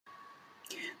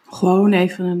Gewoon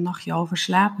even een nachtje over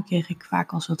slapen kreeg ik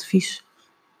vaak als advies.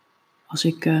 Als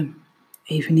ik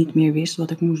even niet meer wist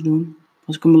wat ik moest doen.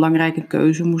 Als ik een belangrijke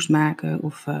keuze moest maken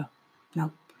of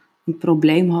een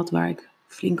probleem had waar ik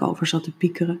flink over zat te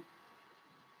piekeren.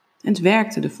 En het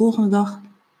werkte. De volgende dag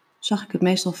zag ik het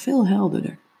meestal veel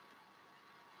helderder.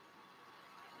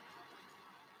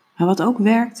 Maar wat ook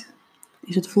werkt,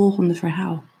 is het volgende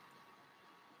verhaal.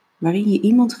 Waarin je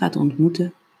iemand gaat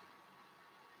ontmoeten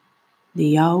die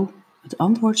jou het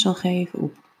antwoord zal geven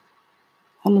op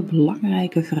alle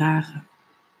belangrijke vragen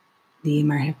die je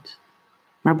maar hebt.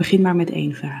 Maar begin maar met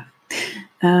 1 vraag.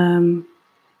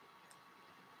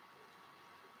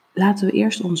 Laten we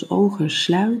eerst onze ogen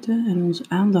sluiten en onze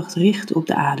aandacht richten op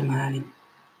de ademhaling.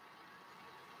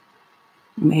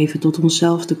 Om even tot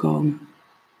onszelf te komen.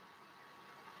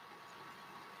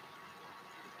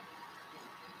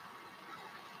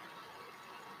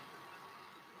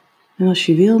 En als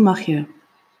je wil mag je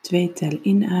 2 tellen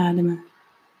inademen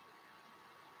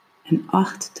en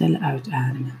 8 tellen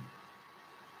uitademen.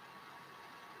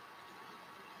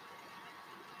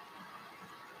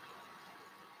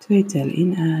 Twee tellen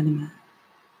inademen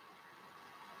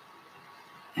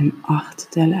en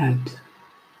 8 tellen uit.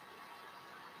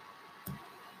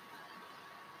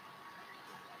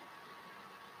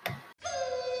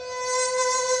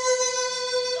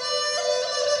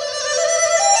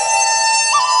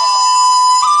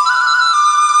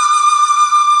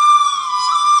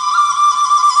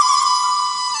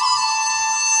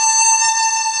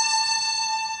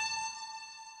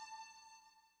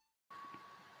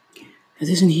 Het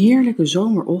is een heerlijke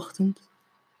zomerochtend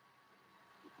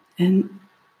en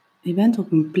je bent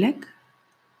op een plek,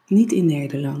 niet in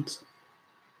Nederland.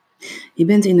 Je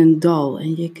bent in een dal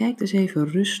en je kijkt eens even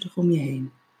rustig om je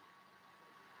heen.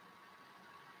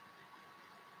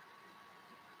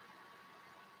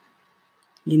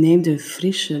 Je neemt de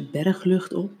frisse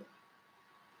berglucht op.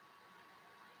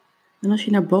 En als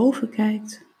je naar boven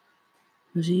kijkt,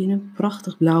 dan zie je een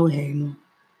prachtig blauwe hemel.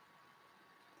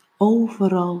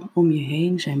 Overal om je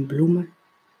heen zijn bloemen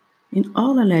in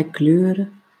allerlei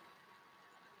kleuren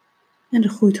en er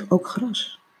groeit ook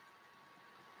gras.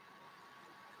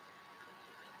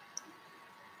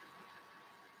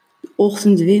 De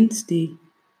ochtendwind die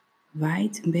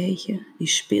waait een beetje, die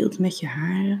speelt met je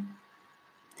haren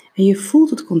en je voelt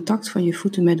het contact van je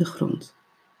voeten met de grond.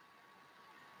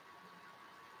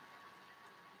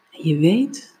 En je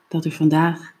weet dat er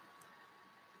vandaag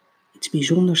iets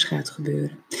bijzonders gaat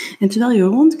gebeuren. En terwijl je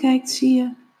rondkijkt zie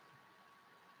je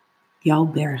jouw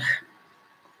berg.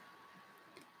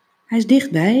 Hij is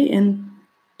dichtbij en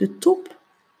de top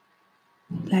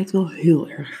lijkt wel heel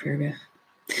erg ver weg.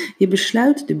 Je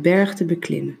besluit de berg te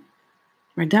beklimmen.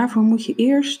 Maar daarvoor moet je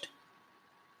eerst,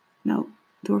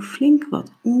 door flink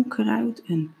wat onkruid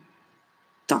en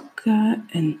takken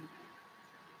en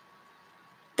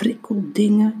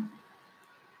prikkeldingen.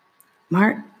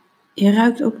 Maar je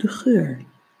ruikt ook de geur.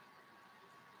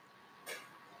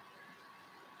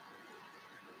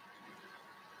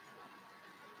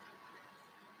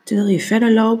 Terwijl je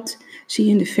verder loopt, zie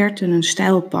je in de verte een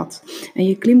steil pad en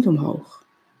je klimt omhoog.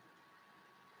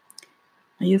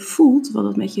 En je voelt wat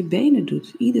het met je benen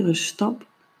doet. Iedere stap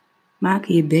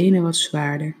maken je benen wat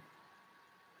zwaarder.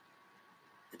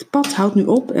 Het pad houdt nu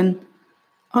op en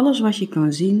alles wat je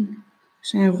kan zien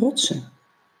zijn rotsen.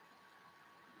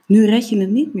 Nu red je het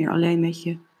niet meer alleen met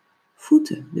je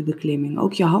voeten, de beklimming.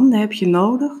 Ook je handen heb je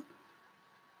nodig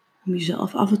om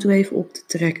jezelf af en toe even op te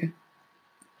trekken.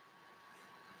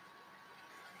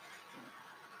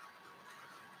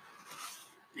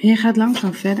 En je gaat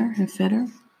langzaam verder en verder.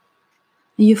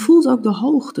 En je voelt ook de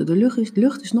hoogte. De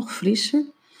lucht is nog frisser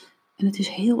en het is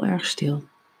heel erg stil.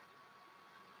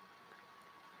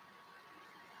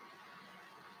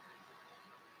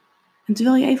 En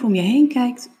terwijl je even om je heen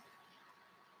kijkt,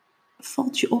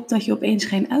 valt je op dat je opeens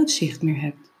geen uitzicht meer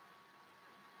hebt.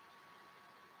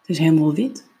 Het is helemaal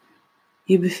wit.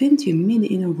 Je bevindt je midden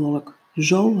in een wolk.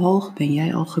 Zo hoog ben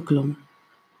jij al geklommen.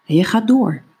 En je gaat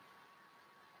door.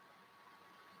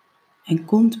 En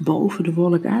komt boven de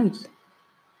wolk uit.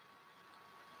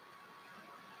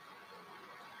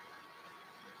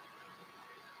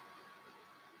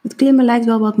 Het klimmen lijkt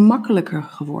wel wat makkelijker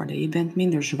geworden. Je bent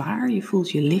minder zwaar, je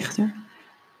voelt je lichter.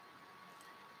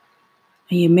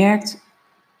 En je merkt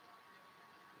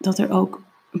dat er ook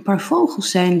een paar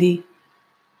vogels zijn die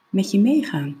met je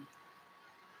meegaan.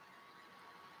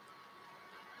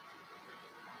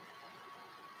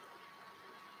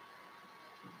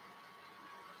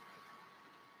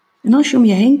 En als je om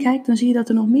je heen kijkt, dan zie je dat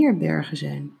er nog meer bergen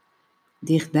zijn.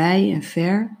 Dichtbij en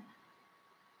ver.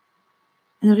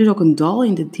 En er is ook een dal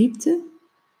in de diepte.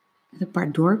 en een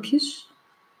paar dorpjes.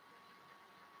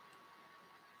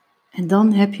 En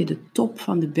dan heb je de top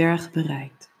van de berg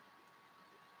bereikt.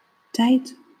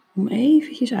 Tijd om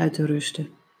eventjes uit te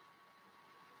rusten.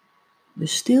 De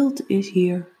stilte is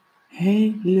hier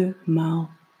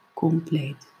helemaal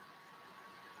compleet.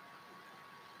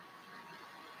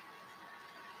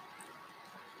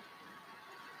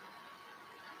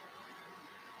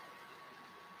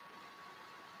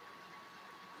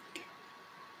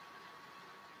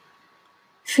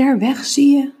 Ver weg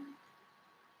zie je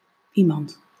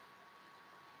iemand.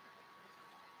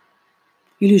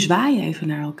 Jullie zwaaien even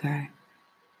naar elkaar.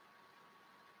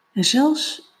 En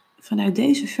zelfs vanuit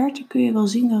deze verte kun je wel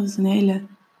zien dat het een hele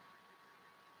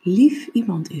lief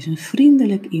iemand is, een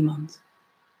vriendelijk iemand.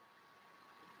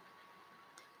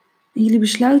 En jullie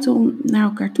besluiten om naar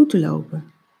elkaar toe te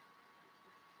lopen.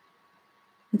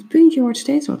 Het puntje wordt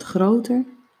steeds wat groter.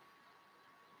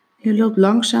 Je loopt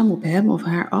langzaam op hem of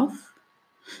haar af.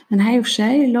 En hij of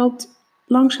zij loopt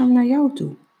langzaam naar jou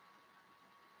toe.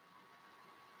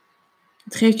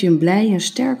 Het geeft je een blij en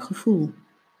sterk gevoel.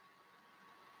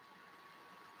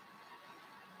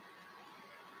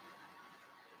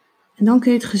 En dan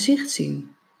kun je het gezicht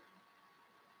zien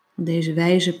van deze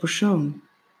wijze persoon.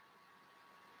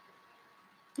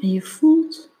 En je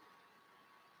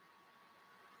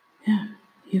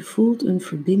voelt een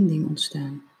verbinding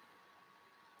ontstaan.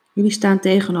 Jullie staan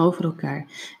tegenover elkaar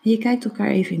en je kijkt elkaar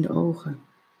even in de ogen.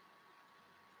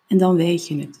 En dan weet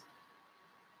je het.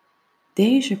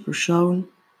 Deze persoon,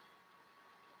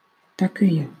 daar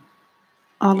kun je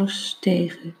alles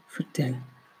tegen vertellen.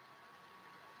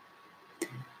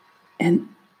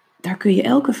 En daar kun je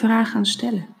elke vraag aan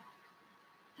stellen.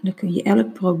 En daar kun je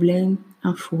elk probleem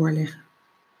aan voorleggen.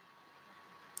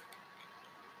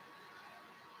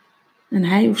 En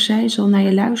hij of zij zal naar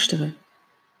je luisteren,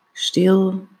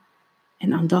 stil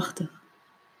en aandachtig.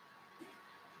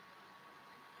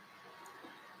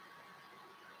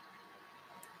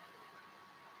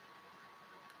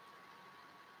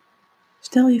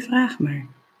 Stel je vraag maar.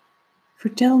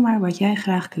 Vertel maar wat jij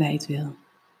graag kwijt wil.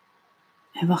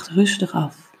 En wacht rustig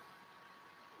af.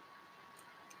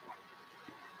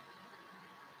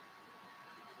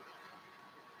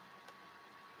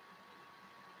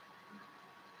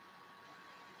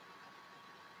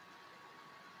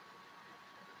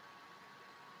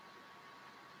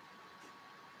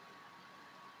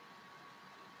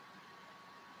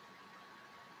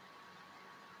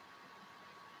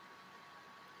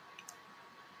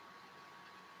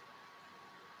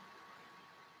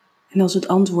 En als het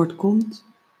antwoord komt,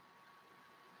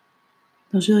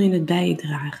 dan zul je het bij je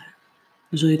dragen.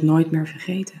 Dan zul je het nooit meer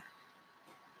vergeten.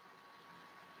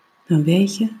 Dan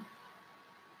weet je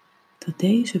dat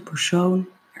deze persoon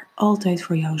er altijd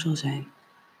voor jou zal zijn.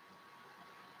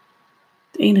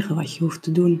 Het enige wat je hoeft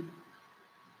te doen,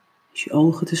 is je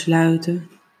ogen te sluiten,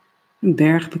 een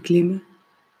berg beklimmen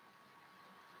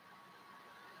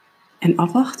en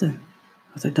afwachten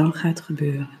wat er dan gaat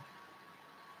gebeuren.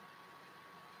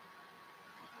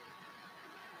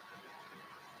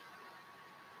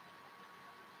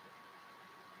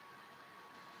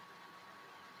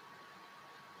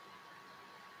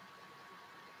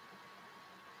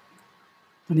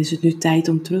 Dan is het nu tijd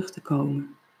om terug te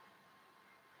komen.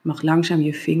 Je mag langzaam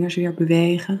je vingers weer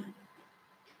bewegen.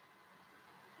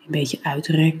 Een beetje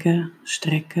uitrekken,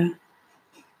 strekken.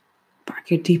 Een paar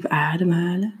keer diep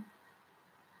ademhalen.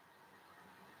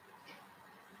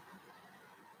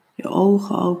 Je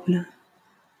ogen openen.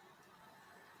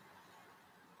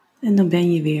 En dan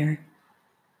ben je weer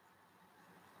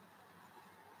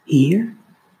hier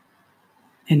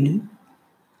en nu.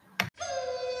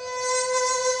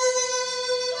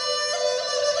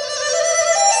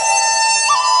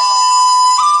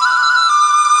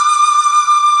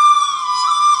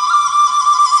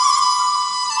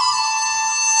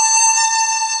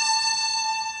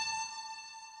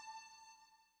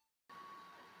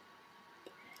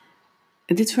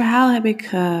 Dit verhaal heb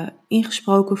ik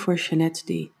ingesproken voor Jeannette,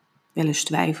 die wel eens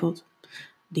twijfelt,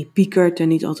 die piekert en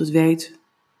niet altijd weet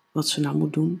wat ze nou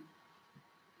moet doen,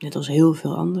 net als heel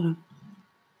veel anderen.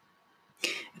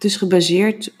 Het is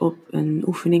gebaseerd op een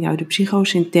oefening uit de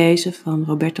psychosynthese van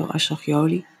Roberto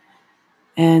Assagioli.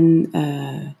 En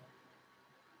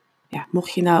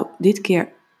mocht je nou dit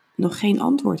keer nog geen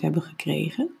antwoord hebben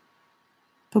gekregen,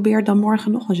 probeer het dan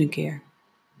morgen nog eens een keer.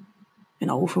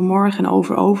 En overmorgen en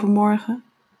overmorgen.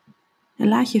 En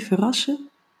laat je verrassen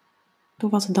door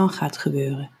wat er dan gaat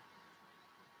gebeuren.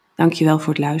 Dankjewel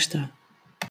voor het luisteren.